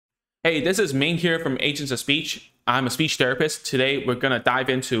Hey, this is Ming here from Agents of Speech. I'm a speech therapist. Today, we're going to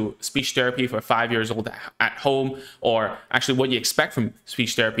dive into speech therapy for 5 years old at home, or actually what you expect from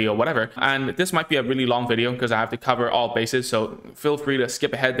speech therapy or whatever. And this might be a really long video because I have to cover all bases. So feel free to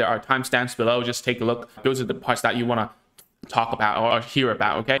skip ahead. There are timestamps below. Just take a look. Those are the parts that you want to talk about or hear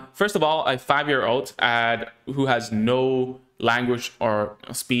about, okay? First of all, a 5-year-old who has no language or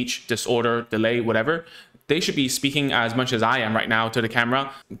speech disorder, delay, whatever, they should be speaking as much as I am right now to the camera.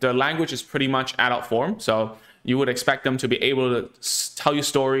 The language is pretty much adult form, so you would expect them to be able to tell you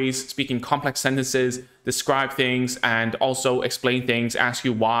stories, speaking complex sentences, describe things, and also explain things, ask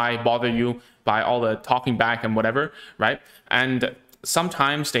you why, bother you by all the talking back and whatever, right? And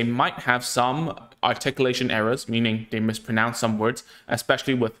sometimes they might have some articulation errors, meaning they mispronounce some words,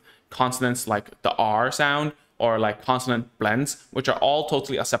 especially with consonants like the R sound or like consonant blends, which are all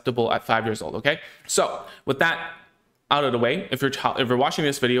totally acceptable at 5 years old, okay? So with that out of the way, if you're watching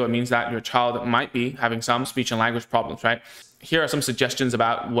this video, it means that your child might be having some speech and language problems, right? Here are some suggestions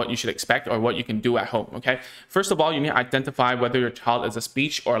about what you should expect or what you can do at home, okay? First of all, you need to identify whether your child is a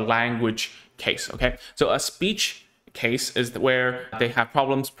speech or language case, okay? So a speech case is where they have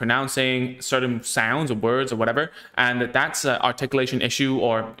problems pronouncing certain sounds or words or whatever, and that's an articulation issue,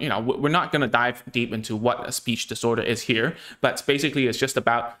 or we're not going to dive deep into what a speech disorder is here, but basically it's just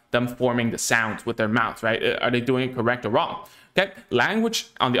about them forming the sounds with their mouth, right? Are they doing it correct or wrong? Okay, language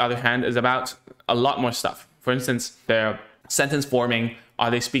on the other hand is about a lot more stuff. For instance, their sentence forming. Are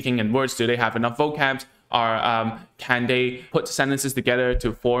they speaking in words? Do they have enough vocabs? Or can they put sentences together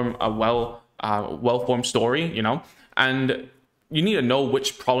to form a well-formed story, And you need to know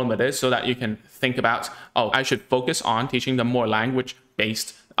which problem it is so that you can think about, oh, I should focus on teaching them more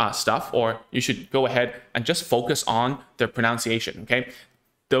language-based stuff, or you should go ahead and just focus on their pronunciation, okay?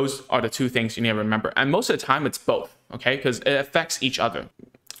 Those are the two things you need to remember. And most of the time, it's both, okay? Because it affects each other.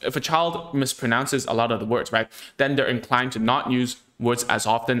 If a child mispronounces a lot of the words, right, then they're inclined to not use words as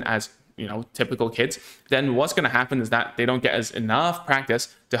often as typical kids. Then what's going to happen is that they don't get enough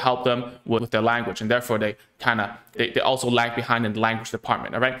practice to help them with their language, and therefore they also lag behind in the language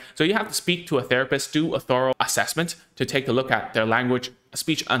department. All right, so you have to speak to a therapist, do a thorough assessment to take a look at their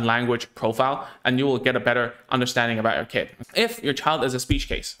speech and language profile, and you will get a better understanding about your kid. If your child is a speech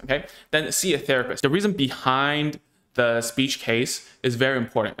case, okay, then see a therapist. The reason behind the speech case is very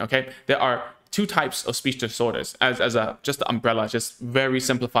important. Okay, there are two types of speech disorders as just the umbrella, just very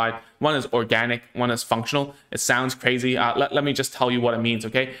simplified. One is organic, one is functional. It sounds crazy. Let me just tell you what it means,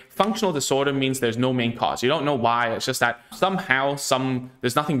 okay? Functional disorder means there's no main cause. You don't know why. It's just that somehow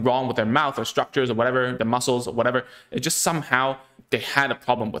there's nothing wrong with their mouth or structures or whatever, the muscles or whatever. It just somehow they had a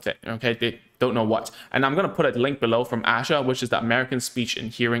problem with it, okay? They don't know what. And I'm going to put a link below from ASHA, which is the American Speech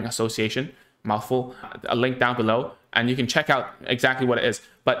and Hearing Association, mouthful, a link down below, and you can check out exactly what it is.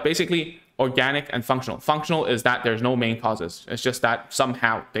 But basically, organic and functional. Functional is that there's no main causes. It's just that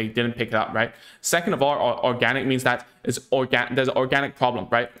somehow they didn't pick it up, right? Second of all, organic means that there's an organic problem,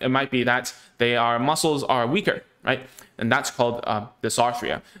 right? It might be that their muscles are weaker, right? And that's called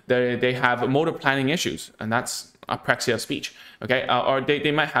dysarthria. They have motor planning issues, and that's apraxia of speech, okay? Or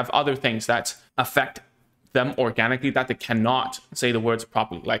they might have other things that affect them organically that they cannot say the words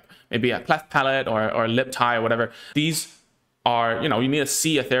properly, like maybe a cleft palate or lip tie or whatever. These are, you need to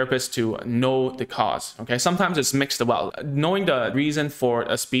see a therapist to know the cause, okay? Sometimes it's mixed as well. Knowing the reason for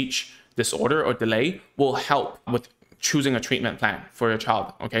a speech disorder or delay will help with choosing a treatment plan for your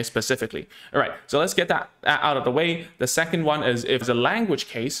child, okay, specifically. All right, so let's get that out of the way. The second one is, if it's a language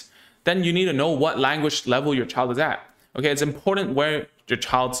case, then you need to know what language level your child is at. Okay, it's important where your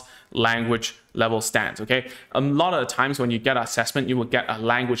child's language level stands, okay? A lot of the times when you get an assessment, you will get a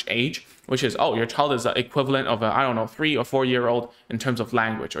language age, which is, oh, your child is the equivalent of I don't know, 3 or 4 year old in terms of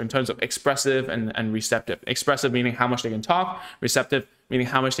language, or in terms of expressive and receptive. Expressive meaning how much they can talk, receptive meaning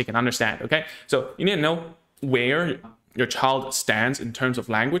how much they can understand, okay? So you need to know where your child stands in terms of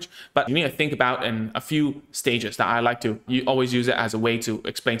language, but you need to think about in a few stages that I like to always use it as a way to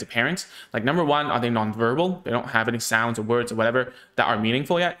explain to parents. Like, number one, are they nonverbal? They don't have any sounds or words or whatever that are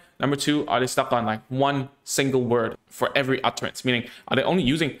meaningful yet. Number two, are they stuck on like one single word for every utterance? Meaning, are they only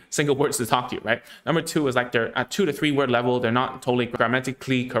using single words to talk to you, right? Number two is like they're at 2 to 3 word level. They're not totally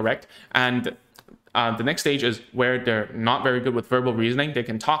grammatically correct. And the next stage is where they're not very good with verbal reasoning. They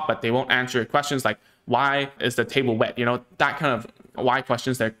can talk, but they won't answer your questions like, why is the table wet? That kind of why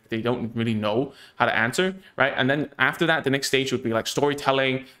questions that they don't really know how to answer, right? And then after that, the next stage would be like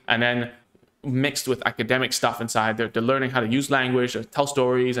storytelling, and then mixed with academic stuff inside. They're learning how to use language, or tell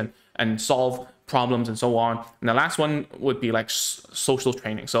stories, and solve problems and so on. And the last one would be like social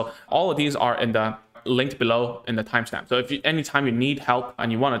training. So all of these are in the linked below in the timestamp. So if anytime you need help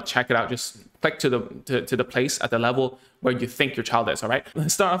and you want to check it out, just click to the place at the level where you think your child is. All right,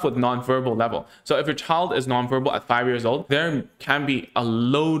 let's start off with nonverbal level. So if your child is nonverbal at 5 years old, there can be a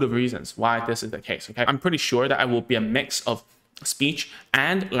load of reasons why this is the case. Okay, I'm pretty sure that it will be a mix of speech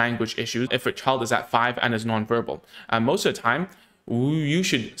and language issues if your child is at 5 and is nonverbal. Most of the time, you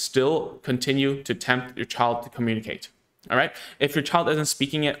should still continue to tempt your child to communicate. All right. If your child isn't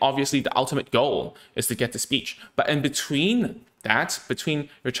speaking it, obviously the ultimate goal is to get to speech. But in between that, between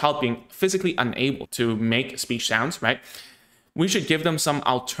your child being physically unable to make speech sounds, right, we should give them some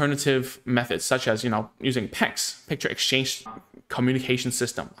alternative methods, such as, using PECS, picture exchange communication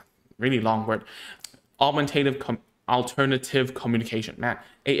system, really long word, alternative communication, man.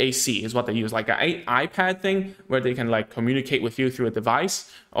 AAC is what they use, like an iPad thing where they can like communicate with you through a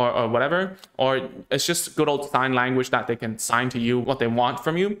device or whatever, or it's just good old sign language that they can sign to you what they want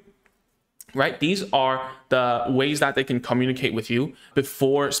from you, right? These are the ways that they can communicate with you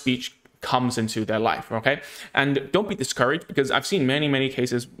before speech comes into their life, okay? And don't be discouraged, because I've seen many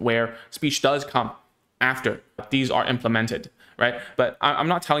cases where speech does come after these are implemented, right? But I'm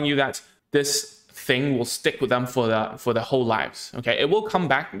not telling you that this thing will stick with them for the whole lives. Okay, it will come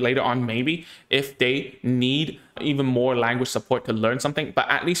back later on, maybe if they need even more language support to learn something, but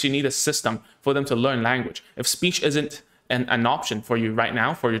at least you need a system for them to learn language. If speech isn't an option for you right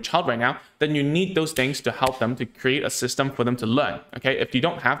now, for your child right now, then you need those things to help them, to create a system for them to learn. Okay, if you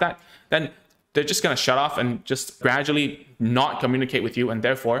don't have that, then they're just going to shut off and just gradually not communicate with you, and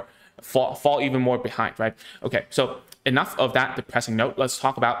therefore fall even more behind, right? Okay, so enough of that depressing note. Let's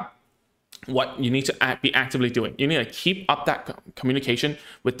talk about what you need to be actively doing. You need to keep up that communication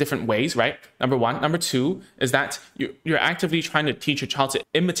with different ways, right? Number one. Number two is that you're actively trying to teach your child to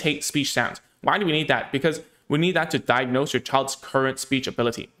imitate speech sounds. Why do we need that? Because we need that to diagnose your child's current speech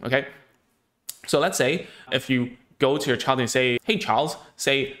ability, okay? So let's say if you go to your child and say, hey, Charles,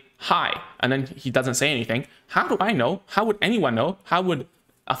 say hi, and then he doesn't say anything. How do I know? How would anyone know? How would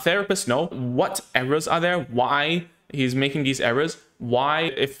a therapist know what errors are there? Why he's making these errors?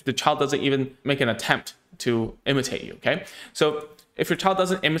 Why, if the child doesn't even make an attempt to imitate you, okay? So if your child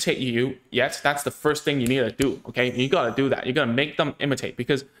doesn't imitate you yet, that's the first thing you need to do, okay? You got to do that. You got to make them imitate,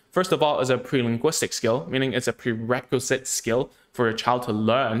 because first of all, it's a pre-linguistic skill, meaning it's a prerequisite skill for your child to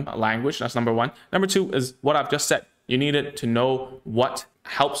learn a language. That's number one. Number two is what I've just said. You needed to know what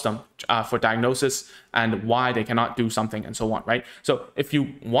helps them for diagnosis and why they cannot do something and so on, right? So if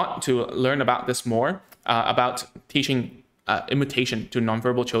you want to learn about this more, about teaching imitation to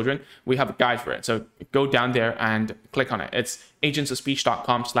nonverbal children, we have a guide for it. So go down there and click on it. It's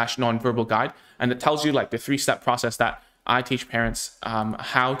agentsofspeech.com/nonverbal guide. And it tells you like the 3-step process that I teach parents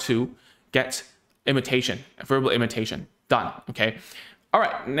how to get imitation, verbal imitation done, okay? All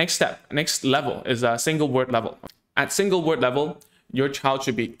right, next step, next level is a single word level. At single word level, your child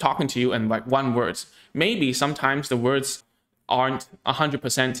should be talking to you in like one words. Maybe sometimes the words aren't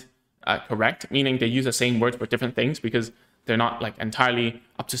 100% correct, meaning they use the same words for different things because they're not like entirely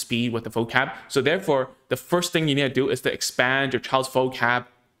up to speed with the vocab. So therefore, the first thing you need to do is to expand your child's vocab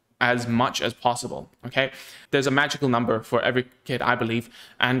as much as possible, okay? There's a magical number for every kid, I believe,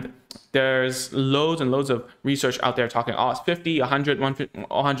 and there's loads and loads of research out there talking, oh, it's 50, 100,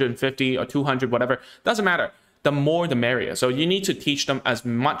 150, or 200, whatever. Doesn't matter. The more, the merrier. So you need to teach them as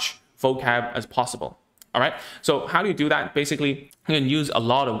much vocab as possible. All right. So how do you do that? Basically, you can use a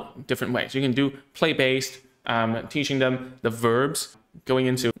lot of different ways. You can do play-based, teaching them the verbs, going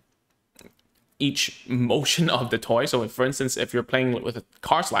into each motion of the toy. So if, for instance, if you're playing with a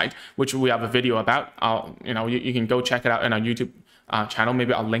car slide, which we have a video about, you can go check it out in our YouTube channel.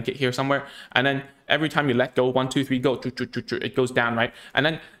 Maybe I'll link it here somewhere. And then every time you let go, 1, 2, 3, go, it goes down, right? And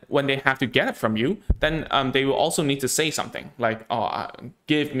then when they have to get it from you, then they will also need to say something like, oh,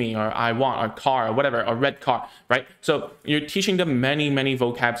 give me, or I want, or car, or whatever, or red car, right? So you're teaching them many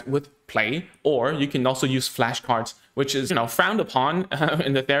vocabs with play, or you can also use flashcards, which is, frowned upon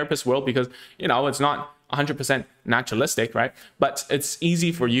in the therapist world because, it's not 100% naturalistic, right? But it's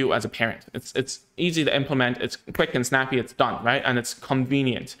easy for you as a parent. It's easy to implement. It's quick and snappy. It's done, right? And it's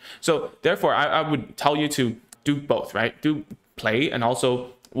convenient. So therefore, I would tell you to do both, right? Do play and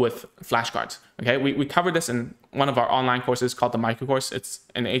also with flashcards. Okay, we covered this in one of our online courses called the Micro Course. It's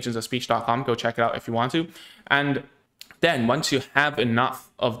in agentsofspeech.com. Go check it out if you want to. And then once you have enough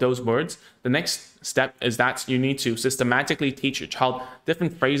of those words, the next step is that you need to systematically teach your child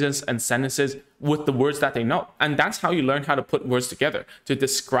different phrases and sentences with the words that they know. And that's how you learn how to put words together to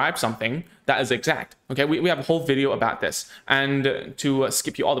describe something that is exact. Okay, we have a whole video about this. And to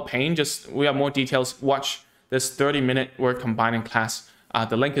skip you all the pain, we have more details. Watch this 30-minute word combining class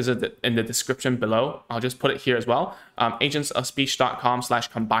The link is in the description below. I'll just put it here as well.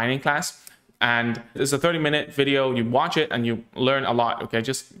 agentsofspeech.com/combining class. And it's a 30-minute video. You watch it and you learn a lot. Okay,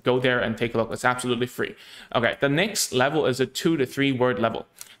 just go there and take a look. It's absolutely free. Okay, the next level is a 2 to 3 word level.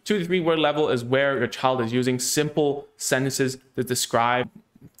 2 to 3 word level is where your child is using simple sentences to describe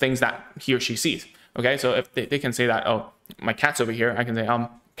things that he or she sees. Okay, so if they can say that, oh, my cat's over here, I can say,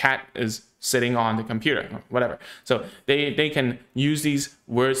 cat is sitting on the computer, or whatever. So they can use these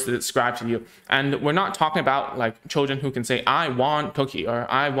words to describe to you. And we're not talking about like children who can say, I want cookie, or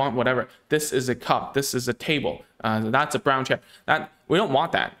I want whatever. This is a cup, this is a table, that's a brown chair. We don't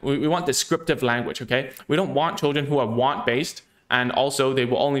want that. We want descriptive language, okay? We don't want children who are want-based, and also they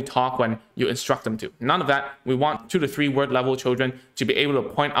will only talk when you instruct them to. None of that. We want 2 to 3 word level children to be able to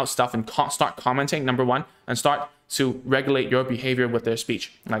point out stuff and start commenting, number one, and start to regulate your behavior with their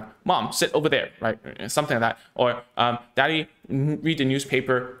speech. Like, mom, sit over there, right? Something like that. Or daddy, read the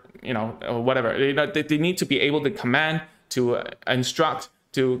newspaper, you know, or whatever. They need to be able to command, to instruct,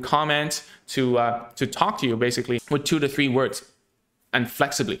 to comment, to talk to you basically with 2 to 3 words and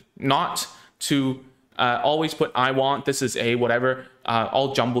flexibly, not to always put I want, this is a whatever,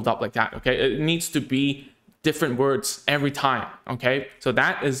 all jumbled up like that. Okay, it needs to be different words every time. Okay, so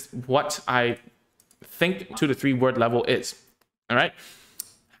that is what I think 2 to 3 word level is. All right,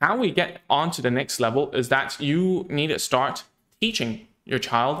 how we get on to the next level is that you need to start teaching your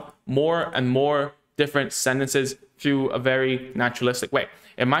child more and more different sentences through a very naturalistic way.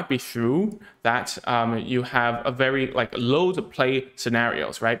 It might be through that you have a very loads of play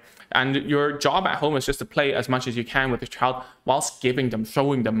scenarios, right? And your job at home is just to play as much as you can with your child whilst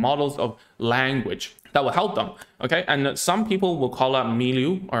showing them models of language that will help them, okay? And some people will call it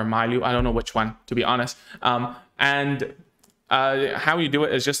Milu or Milu, I don't know which one, to be honest. How you do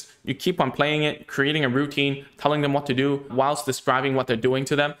it is just you keep on playing it, creating a routine, telling them what to do whilst describing what they're doing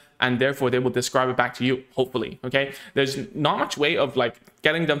to them, and therefore they will describe it back to you, hopefully, okay? There's not much way of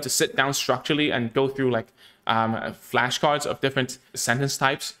getting them to sit down structurally and go through flashcards of different sentence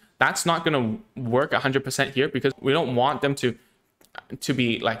types. That's not going to work 100% here because we don't want them to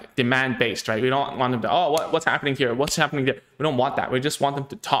be demand based, right? We don't want them to, oh, what's happening here? What's happening there? We don't want that. We just want them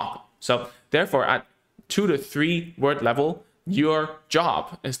to talk. So therefore at 2 to 3 word level, your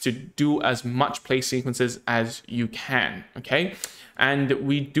job is to do as much play sequences as you can, okay? And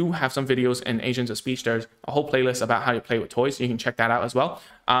we do have some videos in Agents of Speech. There's a whole playlist about how you play with toys. You can check that out as well.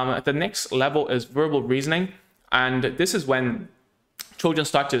 The next level is verbal reasoning. And this is when children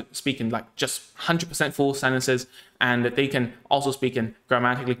start to speak in just 100% full sentences, and they can also speak in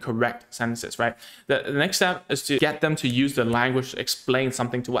grammatically correct sentences, right? The next step is to get them to use the language to explain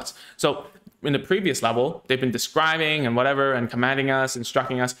something to us. So in the previous level, they've been describing and whatever and commanding us,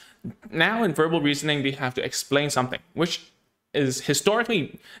 instructing us. Now in verbal reasoning, they have to explain something, which is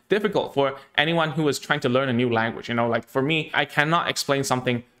historically difficult for anyone who is trying to learn a new language. You know, like for me, I cannot explain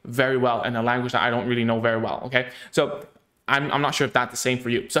something very well in a language that I don't really know very well, okay? So I'm not sure if that's the same for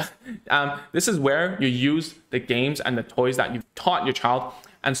you. So this is where you use the games and the toys that you've taught your child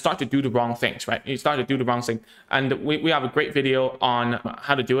and start to do the wrong things, right? You start to do the wrong thing. And we have a great video on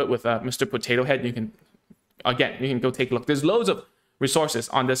how to do it with Mr. Potato Head. You can go take a look. There's loads of resources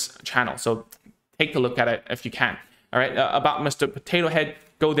on this channel, so take a look at it if you can. All right, about Mr. Potato Head,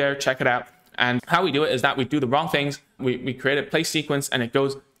 go there, check it out. And how we do it is that we do the wrong things. We create a play sequence and it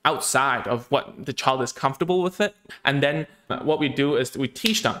goes outside of what the child is comfortable with it. And then what we do is we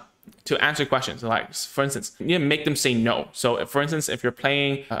teach them to answer questions. Like, for instance, you make them say no. So if, for instance, if you're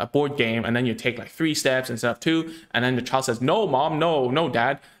playing a board game and then you take 3 steps instead of 2, and then the child says, no, mom, no,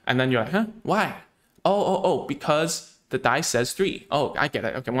 dad. And then you're like, huh, why? Oh, because the dice says 3. Oh, I get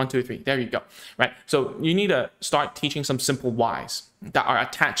it. Okay, 1, 2, 3. There you go. Right. So you need to start teaching some simple whys that are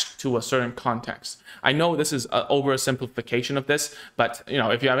attached to a certain context. I know this is an oversimplification of this, but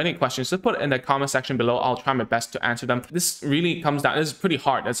if you have any questions, just put it in the comment section below. I'll try my best to answer them. This really comes down, this is pretty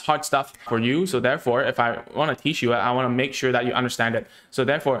hard. It's hard stuff for you. So therefore, if I want to teach you it, I want to make sure that you understand it. So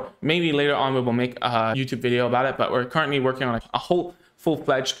therefore, maybe later on we will make a YouTube video about it, but we're currently working on a whole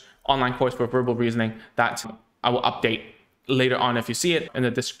full-fledged online course for verbal reasoning that I will update later on if you see it in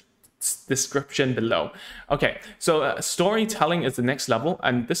the description below. Okay, so storytelling is the next level,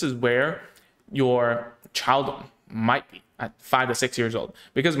 and this is where your child might be at 5 to 6 years old,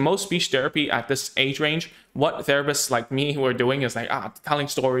 because most speech therapy at this age range, what therapists like me who are doing is telling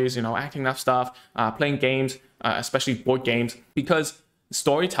stories, acting up stuff, playing games, especially board games, because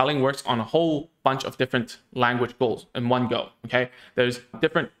storytelling works on a whole bunch of different language goals in one go. Okay, there's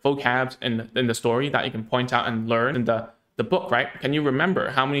different vocabs in the story that you can point out and learn in the book, right? Can you remember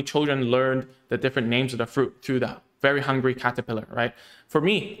how many children learned the different names of the fruit through the Very Hungry Caterpillar, right? For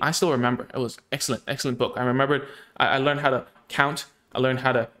me, I still remember. It was excellent book. I remembered, I learned how to count. I learned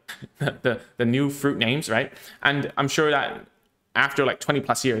how to, the new fruit names, right? And I'm sure that after like 20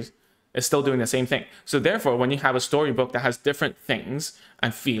 plus years, it's still doing the same thing. So therefore, when you have a storybook that has different things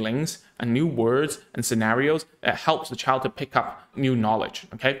and feelings and new words and scenarios, it helps the child to pick up new knowledge,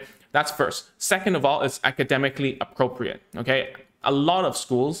 okay? That's first. Second of all, it's academically appropriate, okay? A lot of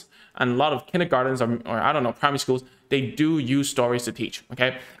schools and a lot of kindergartens or I don't know, primary schools, they do use stories to teach,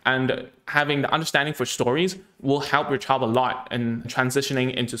 okay? And having the understanding for stories will help your child a lot in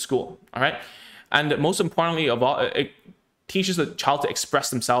transitioning into school, all right? And most importantly of all, it teaches the child to express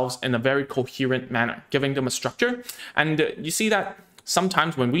themselves in a very coherent manner, giving them a structure. And you see that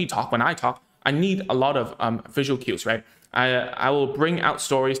sometimes when I talk, I need a lot of visual cues, right? I will bring out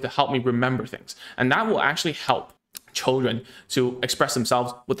stories to help me remember things. And that will actually help children to express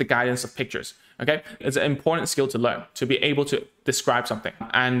themselves with the guidance of pictures, okay? It's an important skill to learn, to be able to describe something.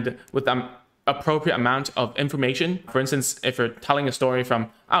 And with appropriate amount of information. For instance, if you're telling a story from,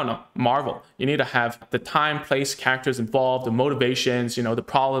 I don't know, Marvel, you need to have the time, place, characters involved, the motivations, you know, the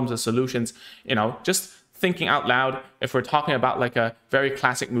problems, the solutions, you know, just thinking out loud. If we're talking about like a very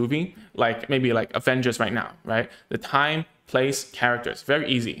classic movie, like maybe like Avengers right now, right? The time, place, characters, very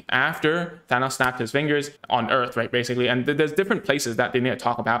easy. After Thanos snapped his fingers on Earth, right, basically, and there's different places that they need to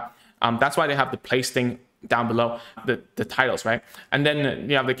talk about. That's why they have the place thing down below the titles, right? And then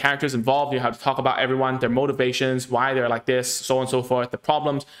you have the characters involved. You have to talk about everyone, their motivations, why they're like this, so on and so forth, the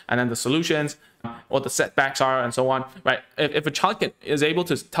problems, and then the solutions, what the setbacks are, and so on, right? If a child is able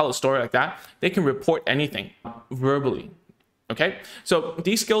to tell a story like that, they can report anything verbally, okay? So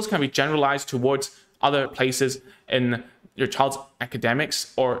these skills can be generalized towards other places in your child's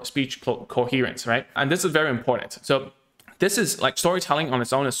academics or speech coherence, right? And this is very important. So this is like storytelling on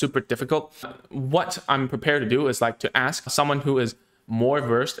its own is super difficult. What I'm prepared to do is like to ask someone who is more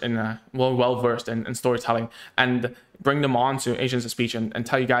versed in, well-versed in storytelling and bring them on to Agents of Speech and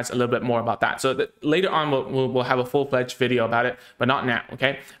tell you guys a little bit more about that. So that later on, we'll have a full-fledged video about it, but not now,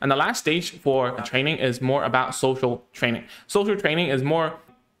 okay? And the last stage for training is more about social training. Social training is more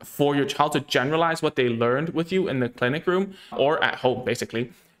for your child to generalize what they learned with you in the clinic room or at home,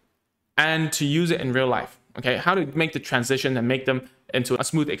 basically, and to use it in real life. Okay, how to make the transition and make them into a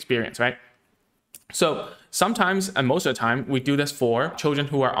smooth experience, right? So sometimes, and most of the time, we do this for children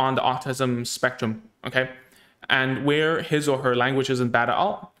who are on the autism spectrum, okay? And where his or her language isn't bad at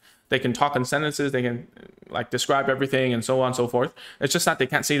all. They can talk in sentences, they can like describe everything and so on and so forth. It's just that they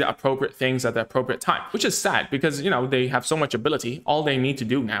can't say the appropriate things at the appropriate time, which is sad because, you know, they have so much ability. All they need to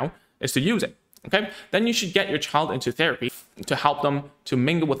do now is to use it. Okay, then you should get your child into therapy to help them to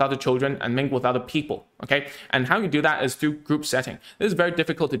mingle with other children and mingle with other people. Okay, and how you do that is through group setting. This is very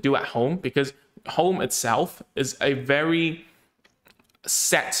difficult to do at home because home itself is a very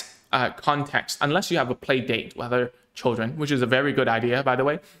set context, unless you have a play date with other children, which is a very good idea, by the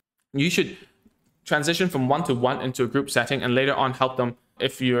way. You should transition from one-to-one into a group setting and later on help them.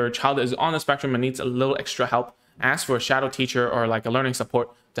 If your child is on the spectrum and needs a little extra help, ask for a shadow teacher or like a learning support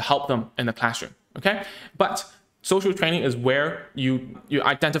to help them in the classroom, okay? But social training is where you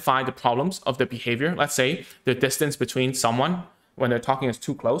identify the problems of the behavior. Let's say the distance between someone when they're talking is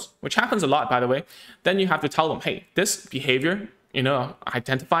too close, which happens a lot, by the way. Then you have to tell them, hey, this behavior, you know,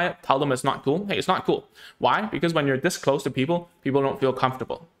 identify it, tell them it's not cool. Hey, it's not cool. Why? Because when you're this close to people, people don't feel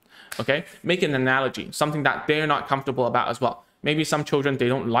comfortable, okay? Make an analogy, something that they're not comfortable about as well. Maybe some children, they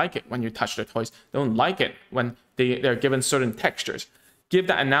don't like it when you touch their toys. They don't like it when they're given certain textures. Give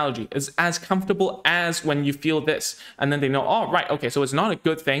that analogy. It's as comfortable as when you feel this. And then they know, oh, right, okay, so it's not a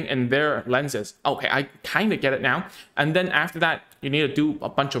good thing in their lenses. Okay, I kind of get it now. And then after that, you need to do a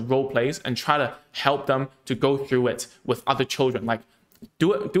bunch of role plays and try to help them to go through it with other children. Like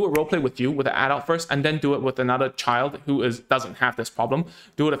do a role play with you, with an adult first, and then do it with another child who doesn't have this problem.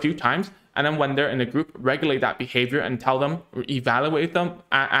 Do it a few times. And then when they're in a group, regulate that behavior and tell them, or evaluate them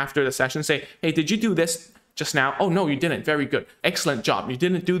after the session. Say, hey, did you do this just now? Oh, no, you didn't. Very good. Excellent job. You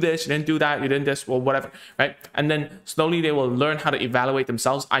didn't do this. You didn't do that. You didn't this, or whatever, right? And then slowly they will learn how to evaluate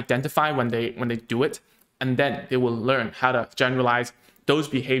themselves, identify when they do it, and then they will learn how to generalize those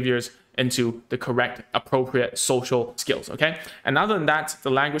behaviors into the correct, appropriate social skills, okay? And other than that,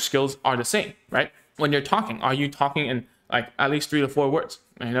 the language skills are the same, right? When you're talking, are you talking in like at least 3 to 4 words,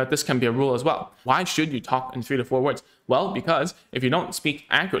 This can be a rule as well. Why should you talk in 3 to 4 words? Well, because if you don't speak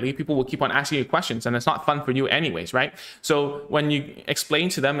accurately, people will keep on asking you questions, and it's not fun for you anyways, right? So when you explain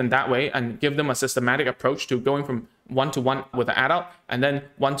to them in that way and give them a systematic approach to going from 1-to-1 with an adult, and then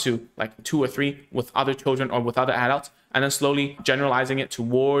 1 to like 2 or 3 with other children or with other adults, and then slowly generalizing it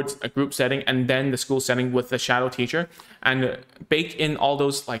towards a group setting and then the school setting with the shadow teacher, and bake in all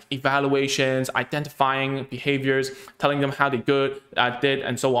those like evaluations, identifying behaviors, telling them how they did,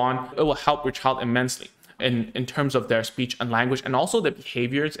 and so on. It will help your child immensely in terms of their speech and language, and also the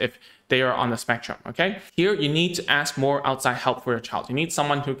behaviors if they are on the spectrum, okay? Here, you need to ask more outside help for your child. You need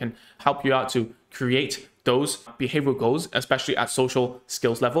someone who can help you out to create those behavioral goals, especially at social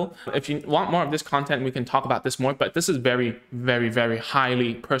skills level. If you want more of this content, we can talk about this more, but this is very, very, very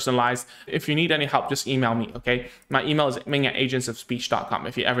highly personalized. If you need any help, just email me, okay? My email is ming@agentsofspeech.com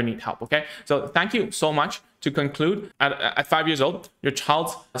if you ever need help, okay? So thank you so much. To conclude, at 5 years old, your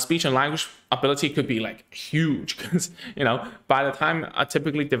child's speech and language ability could be like huge, because by the time a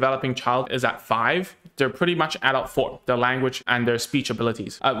typically developing child is at 5, they're pretty much adult form, their language and their speech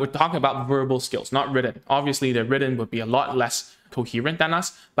abilities. We're talking about verbal skills, not written. Obviously, the written would be a lot less coherent than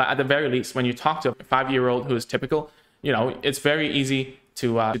us, but at the very least, when you talk to a 5-year-old who is typical, it's very easy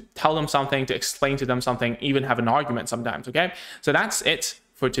to tell them something, to explain to them something, even have an argument sometimes, okay? So that's it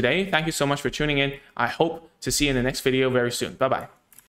for today. Thank you so much for tuning in. I hope to see you in the next video very soon. Bye-bye.